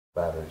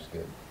Batteries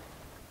get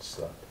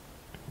sucked.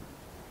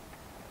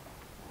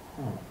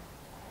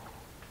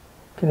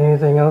 Can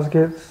anything else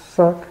get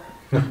sucked?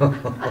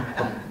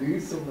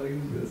 Knew somebody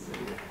was gonna say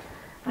it.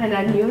 And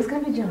I knew it was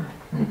gonna be John.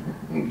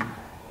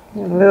 A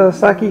little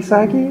sucky.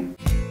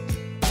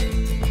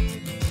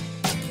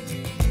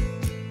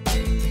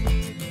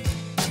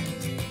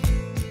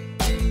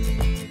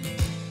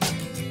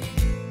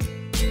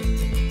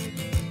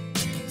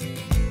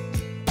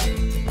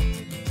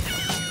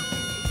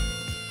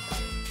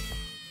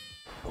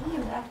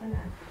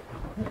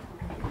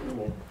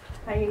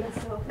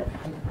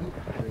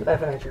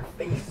 Laughing at your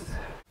face.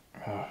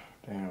 Oh,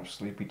 damn,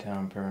 sleepy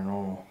time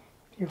paranormal.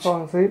 You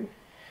falling asleep?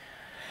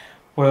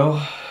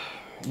 Well,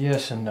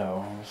 yes and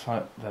no. It's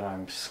not that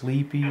I'm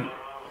sleepy.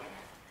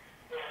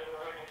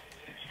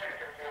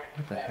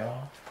 What the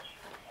hell?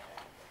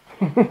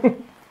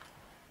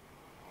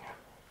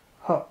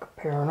 Huck,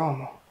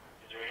 paranormal.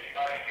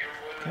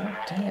 God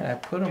dang it, I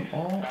put them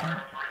all in.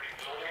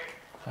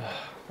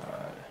 Oh,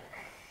 God.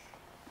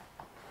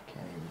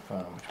 Can't even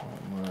find which one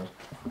it was.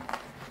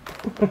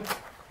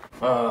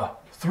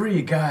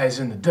 Three guys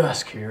in the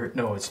dusk here.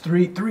 No, it's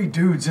three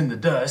dudes in the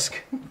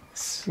dusk.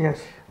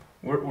 Yes.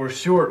 We're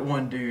short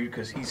one dude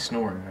because he's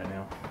snoring right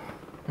now.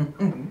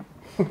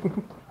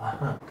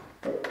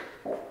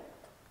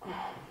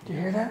 Do you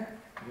hear that?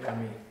 Yeah,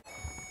 me.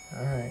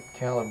 Alright,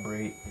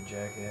 calibrate, you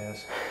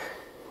jackass.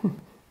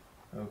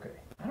 Okay.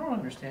 I don't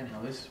understand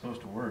how this is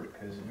supposed to work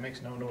because it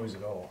makes no noise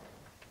at all.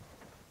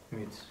 I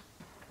mean, it's...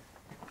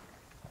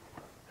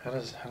 How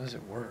does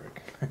it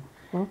work?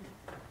 Huh?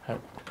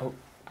 Oh,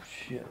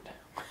 shit.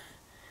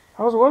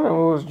 I was wondering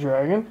what was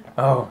dragging.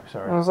 Oh,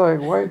 sorry. I was like,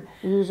 white.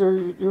 You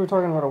were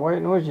talking about a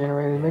white noise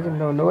generator making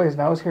no noise,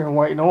 and I was hearing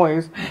white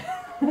noise.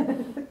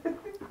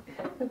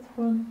 That's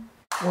fun.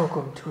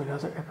 Welcome to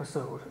another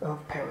episode of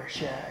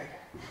Parashag,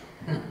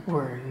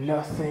 where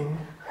nothing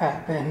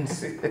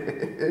happens. Dang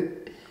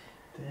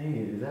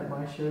it, is that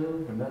my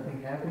show? The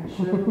Nothing Happens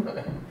show?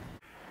 Alcohol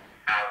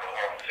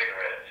and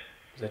cigarettes.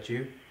 Is that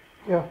you?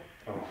 Yeah.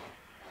 Oh.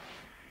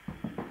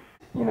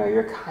 You know,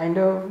 you're kind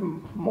of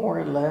more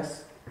or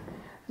less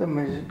the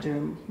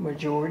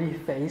majority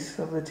face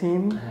of the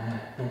team.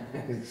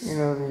 You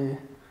know, the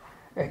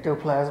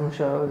ectoplasm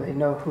show, they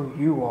know who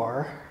you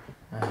are.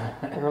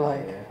 They're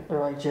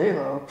like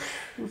J-Lo,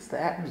 who's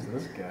that? Who's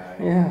this guy?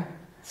 Yeah.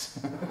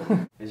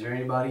 Is there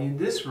anybody in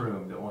this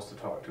room that wants to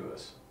talk to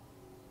us?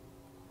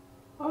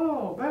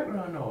 Oh,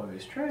 background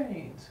noise,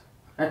 trains.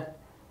 What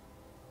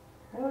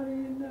do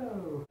you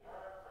know?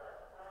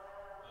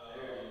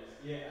 There it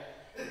is, yeah.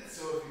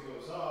 So if it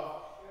goes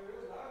off. It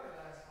was louder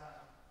last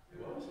time. It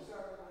was?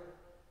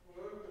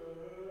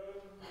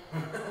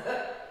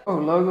 Oh,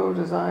 logo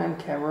design,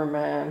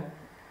 cameraman,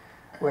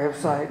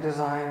 website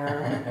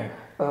designer,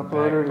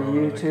 uploader to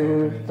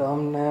YouTube,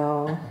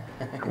 thumbnail,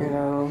 you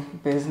know,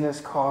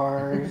 business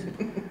cards.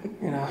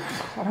 You know,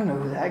 I don't know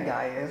who that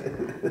guy is.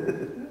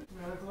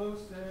 Not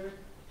close there.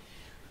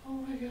 Oh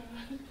my god.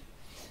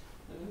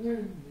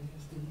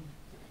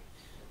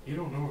 You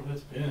don't know where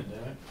that's been,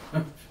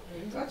 damn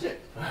it. Touch it.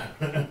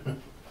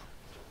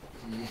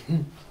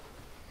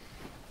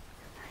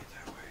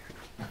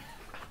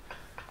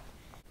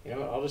 You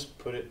know what, I'll just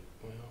put it,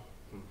 well,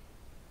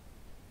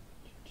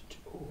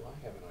 oh,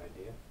 I have an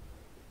idea.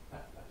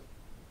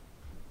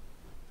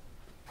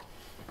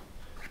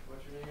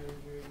 What's your name in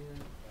here again?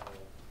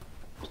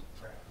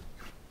 Crap.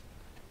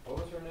 What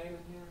was her name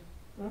in here?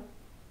 Huh?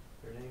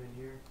 Her name in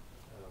here?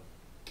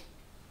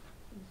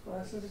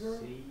 Glasses girl?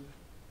 C.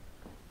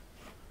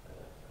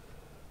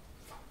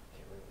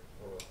 Can't remember.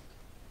 Oh well.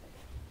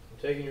 I'm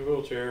taking your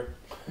wheelchair.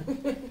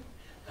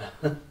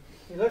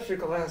 You left your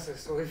glasses,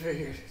 so we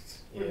figured it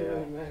Yeah,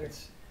 really matters.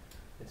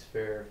 it's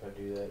fair if I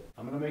do that.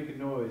 I'm gonna make a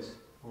noise.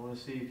 I want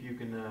to see if you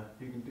can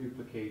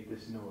duplicate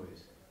this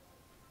noise.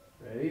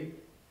 Ready?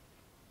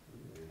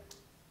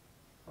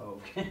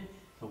 Okay.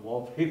 The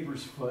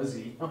wallpaper's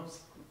fuzzy. I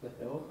was like,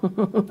 what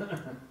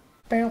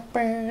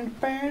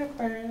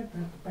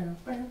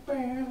the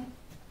hell?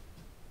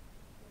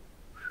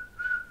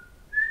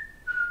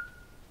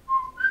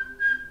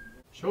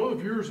 Show the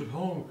viewers at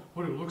home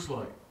what it looks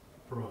like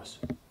for us.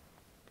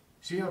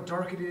 See how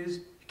dark it is?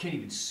 You can't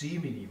even see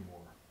me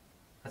anymore.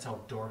 That's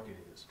how dark it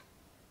is.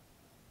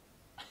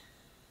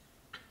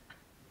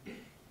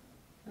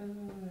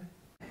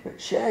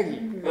 Shaggy,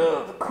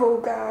 the cool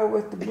guy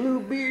with the blue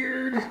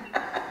beard.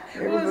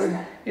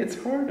 It's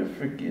hard to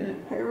forget.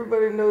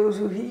 Everybody knows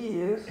who he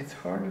is. It's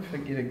hard to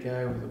forget a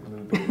guy with a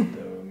blue beard,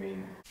 though. I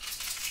mean,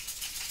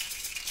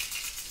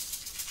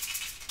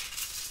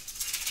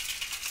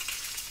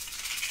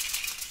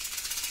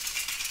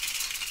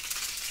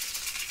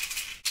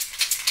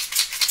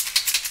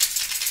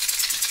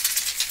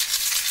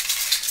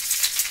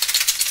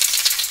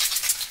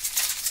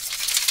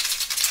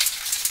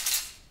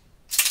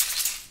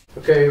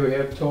 okay, we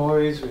have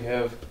toys, we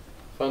have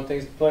fun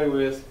things to play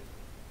with.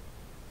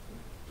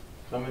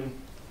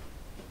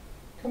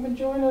 Come and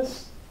join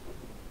us.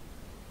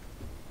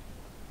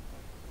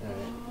 All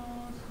right.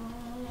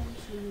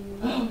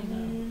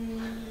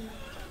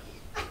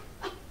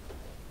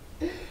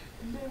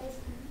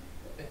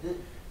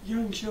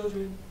 Young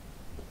children,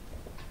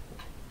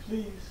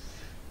 please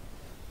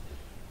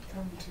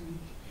come to me.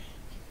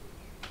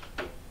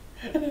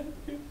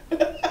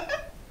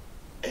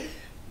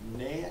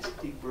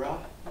 Nasty, bruh.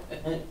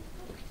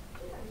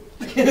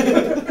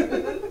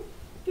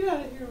 Get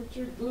out of here with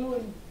your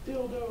glowing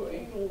dildo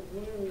anal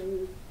whatever it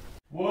is.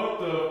 What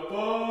the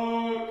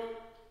fuck?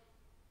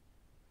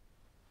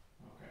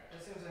 Okay.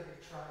 That seems like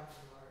you're trying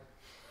too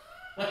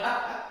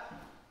hard.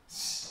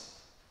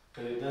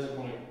 But it doesn't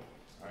want to.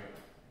 Alright,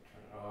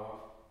 turn it off.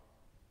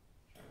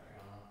 Turn it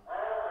back on.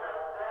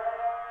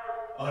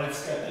 Oh, and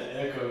it's got that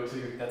echo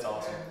too. That's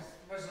awesome.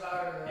 Much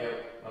louder than that.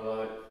 Yep, I love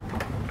it.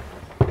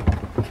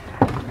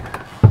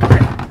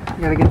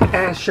 You gotta get the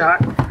ass shot.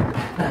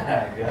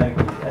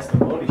 That's the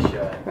body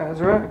shot. That's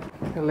right.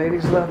 The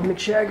ladies love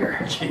McShagger.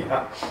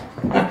 Yeah.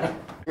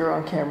 You're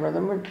on camera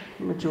the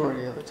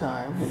majority of the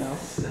time, you know.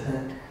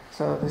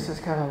 So this is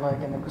kind of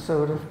like an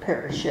episode of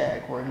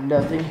Parashag where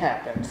nothing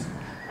happens.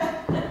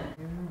 Here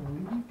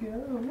we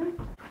go.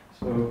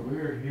 So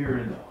we're here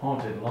in the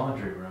haunted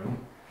laundry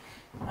room.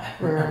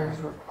 Where it's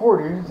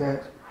reported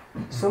that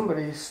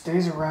somebody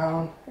stays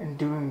around and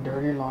doing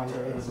dirty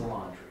laundry. It's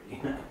laundry.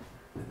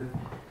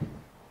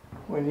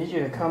 We need you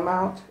to come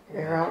out,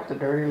 air out the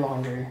dirty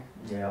laundry.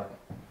 Yeah.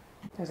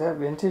 Is that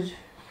vintage?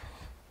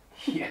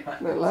 Yeah.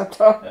 That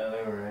laptop? Yeah,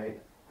 they were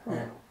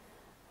right.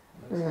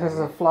 It has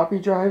a floppy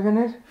drive in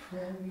it?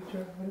 Floppy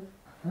drive.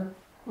 Huh?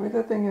 Wait,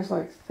 that thing is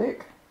like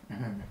thick.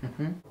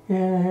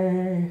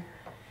 Yay.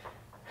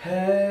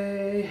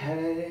 Hey,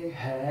 hey,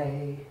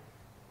 hey.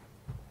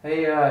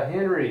 Hey,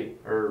 Henry,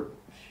 or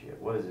shit,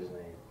 what is his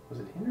name? Was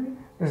it Henry?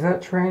 Does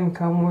that train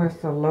come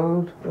with a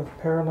load of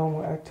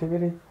paranormal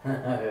activity?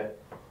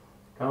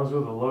 Comes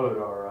with a load,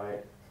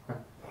 alright.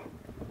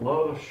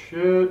 Load of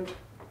shit.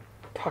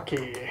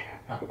 Tucky.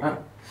 Oh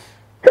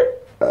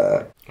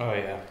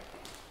yeah.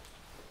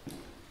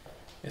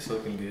 It's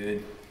looking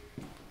good.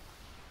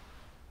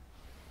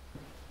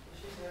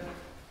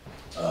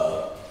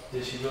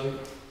 Did she really? Did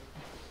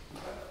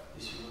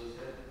she really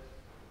say it?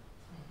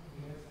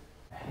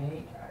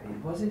 Hank?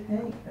 Was it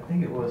Hank? I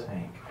think it was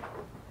Hank.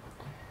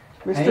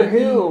 Mr.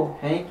 Hill.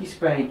 Hanky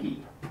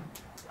Spanky.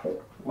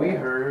 We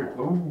heard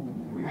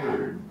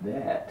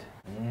that.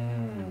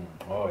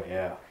 Oh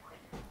yeah.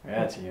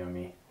 That's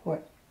yummy.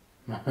 What?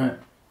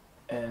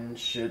 And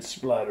shit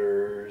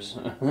splatters.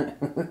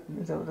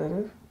 Is that what that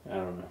is? I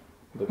don't know.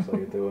 Looks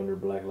like it though under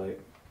black light.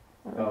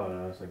 Oh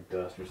no, it's like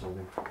dust or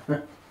something.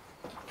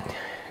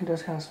 It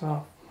does kind of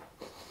smell.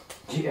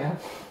 Yeah.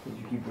 Did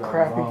you keep dropping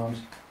Crappy. bombs?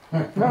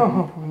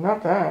 No,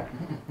 not that.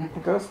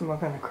 It does smell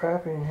kind of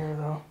crappy in here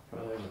though.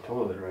 Well, there's a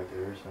toilet right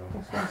there, so.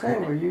 That's what I'm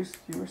saying.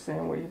 You were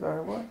saying what you thought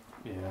it was?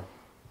 Yeah.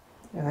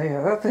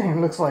 Yeah, that thing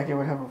looks like it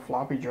would have a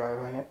floppy drive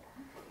in it.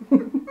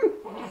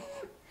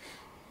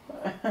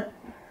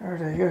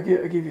 Alright, I'll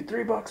give you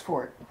 $3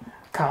 for it.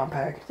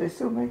 Compact. They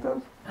still make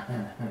those?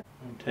 I'm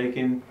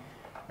taking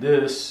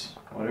this,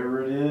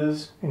 whatever it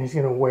is, And he's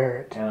gonna wear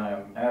it. and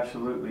I'm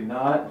absolutely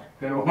not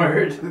gonna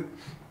wear it.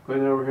 Put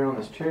it over here on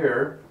this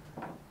chair.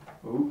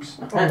 Oops.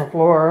 On the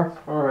floor.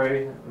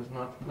 Alrighty, that was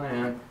not the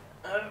plan.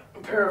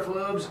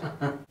 Para-flubS.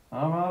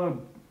 I'm out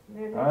of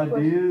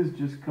ideas.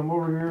 Just come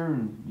over here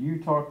and you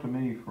talk to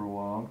me for a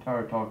while. I'm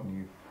tired of talking to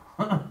you.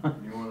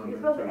 You're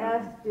supposed to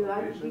ask,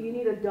 do you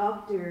need a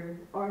doctor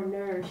or a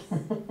nurse?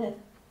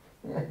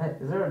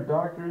 Is there a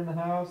doctor in the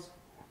house?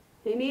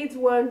 He needs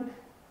one.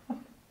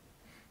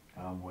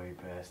 I'm way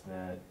past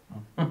that.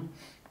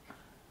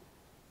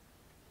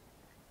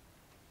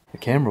 The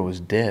camera was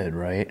dead,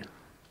 right?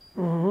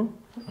 Mm-hmm.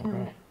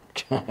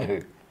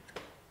 Okay.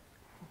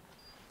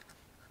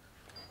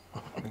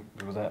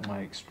 Was that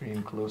my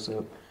extreme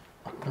close-up?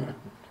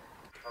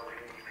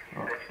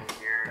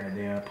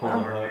 Yeah, I pulled a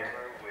Huck.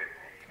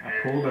 I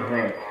pulled a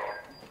Huck.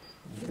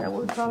 Is that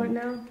what we call it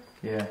now?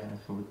 Yeah,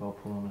 that's what we call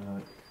pulling a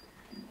Huck.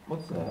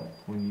 What's that?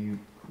 When you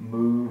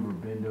move or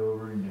bend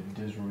over and the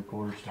digital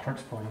recorder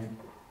starts playing.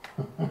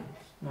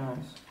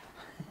 Nice.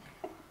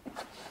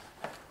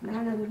 Now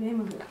I know the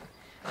name of it.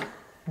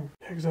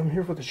 Because I'm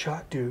here for the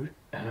shot, dude.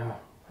 I know.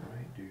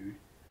 Alright, dude.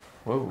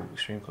 Whoa,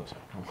 extreme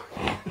close-up. You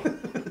have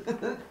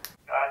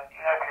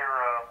your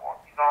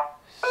walkies on?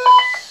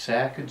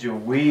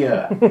 Sacagawea.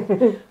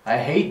 I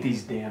hate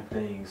these damn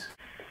things.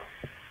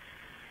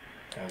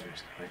 That was your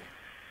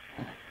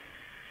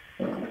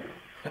stomach.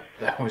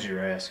 That was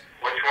your ass.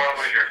 Which one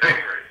was your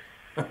favorite?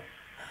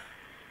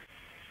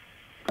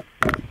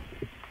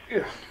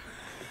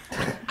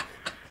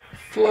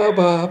 Flub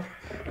up.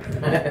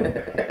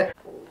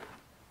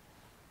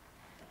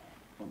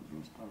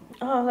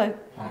 Oh, like,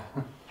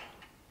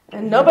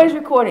 and nobody's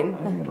recording.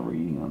 I got a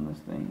reading on this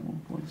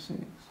thing,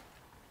 1.6.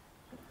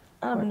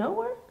 Out of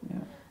nowhere?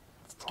 Yeah.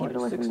 Let's keep it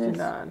away from this.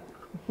 69.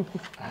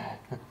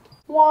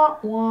 Wah,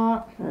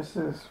 wah. This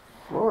is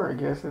floor, I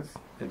guess. It's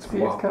It's See,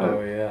 it's kinda-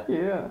 oh yeah.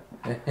 yeah.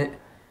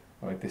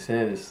 Like they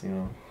said, it's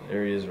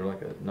areas are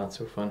like a not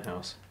so fun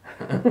house.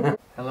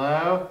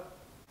 Hello?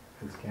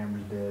 This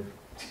camera's dead.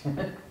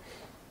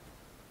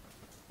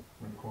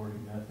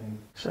 Recording nothing.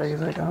 Shaggy's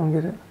like, I don't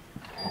get it.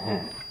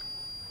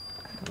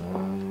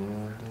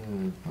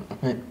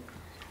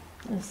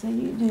 Let's say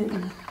you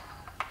didn't.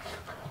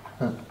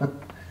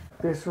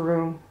 This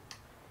room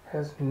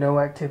has no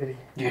activity.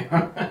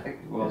 Yeah.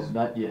 Well,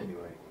 not yet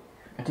anyway.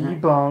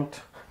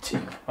 Debunked.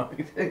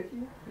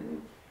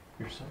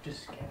 You're such a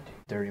skeptic.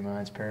 Dirty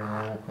Minds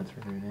Paranormal. That's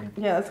her new name.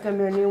 Yeah, that's gonna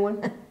be a new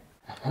one.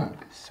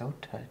 So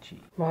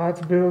touchy.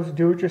 Mods Bill's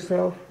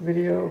do-it-yourself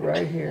video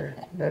right here.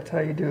 That's how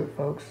you do it,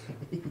 folks.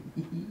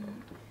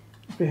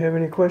 If you have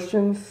any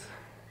questions,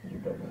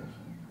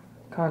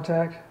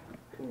 contact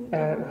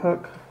at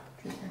Huck,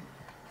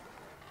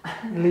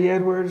 Lee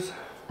Edwards,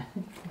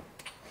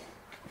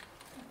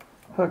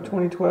 Huck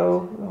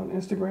 2012 on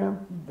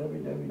Instagram.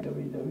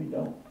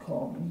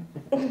 www.don't-call-me.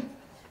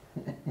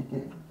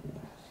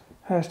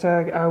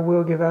 Hashtag I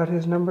will give out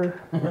his number.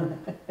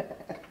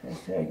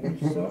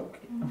 Hashtag you suck.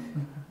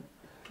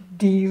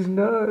 D's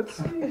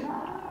nuts.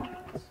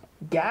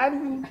 Got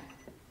him.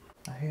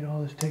 I hate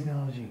all this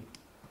technology.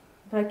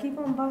 But I keep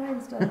on buying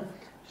stuff.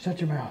 Shut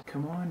your mouth.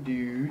 Come on,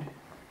 dude.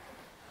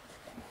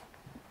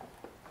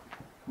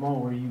 Come on,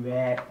 where you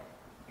at?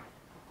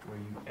 Where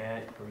you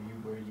at? Where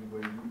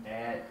you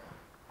at?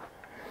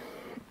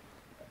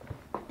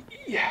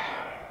 Yeah.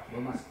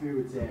 Where my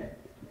spirit's at?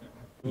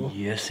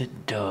 Yes,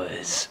 it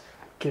does.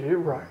 Get it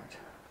right.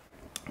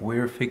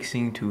 We're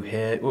fixing to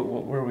head.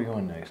 Where are we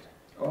going next?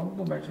 Oh, I'm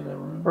going back to that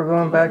room. We're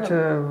going back to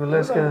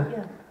Valiska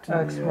Yeah. To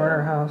X the,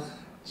 Murder House.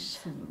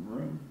 To the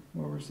room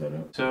where we're set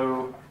up.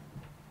 So,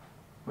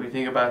 what do you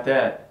think about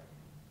that?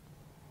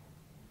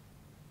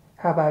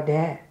 How about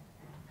that?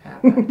 How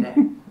about that?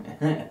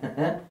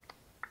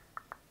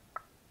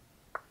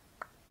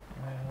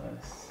 Well,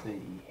 let's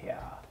see here.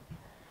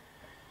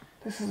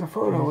 This is a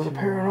photo of the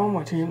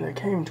paranormal team that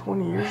came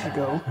 20 years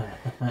ago.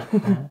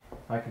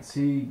 I can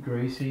see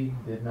Gracie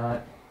did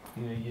not,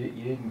 you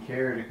didn't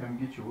care to come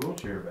get your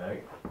wheelchair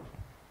back.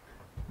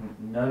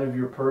 None of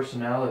your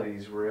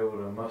personalities were able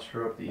to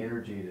muster up the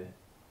energy to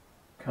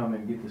come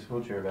and get this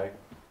wheelchair back.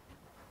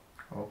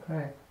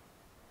 Okay.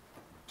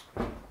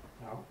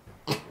 No.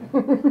 Kick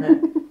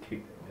that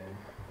down.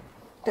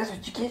 That's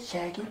what you get,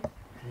 Shaggy.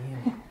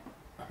 Yeah.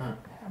 I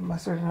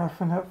mustered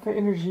enough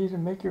energy to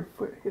make your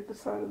foot hit the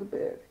side of the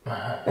bed.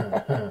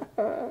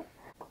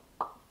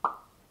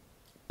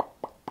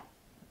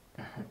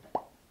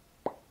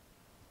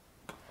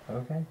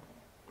 Okay.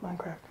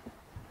 Minecraft.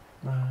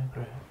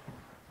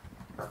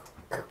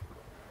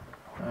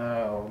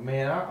 Oh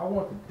man, I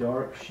want the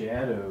dark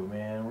shadow,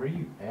 man. Where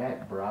you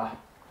at, brah?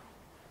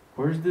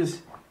 Where's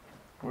this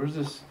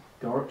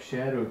dark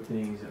shadow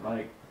thing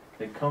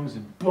that comes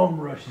and bum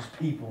rushes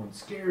people and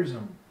scares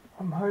them?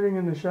 I'm hiding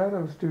in the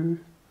shadows,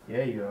 dude.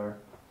 Yeah, you are.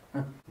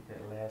 Get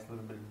that last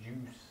little bit of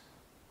juice.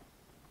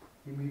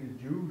 Give me the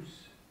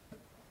juice.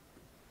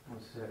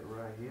 What's that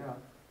right here?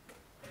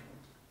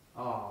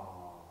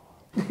 Oh,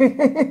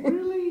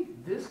 really?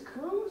 This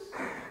close?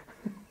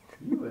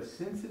 You a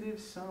sensitive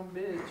son of a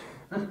bitch.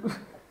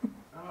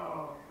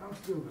 Oh, I'm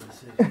still gonna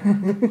say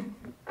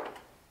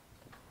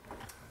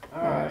Alright.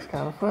 That's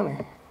kind of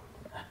funny.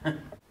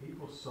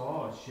 People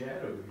saw a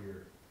shadow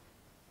here.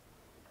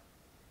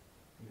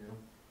 You know,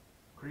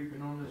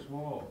 creeping on this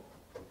wall.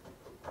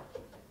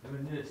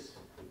 Doing this.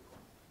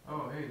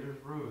 Oh, hey, there's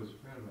Rose.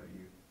 Forgot about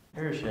you.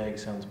 Hair shag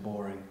sounds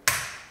boring.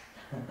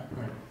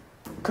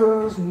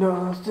 'Cause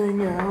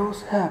nothing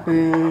else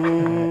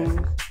happens.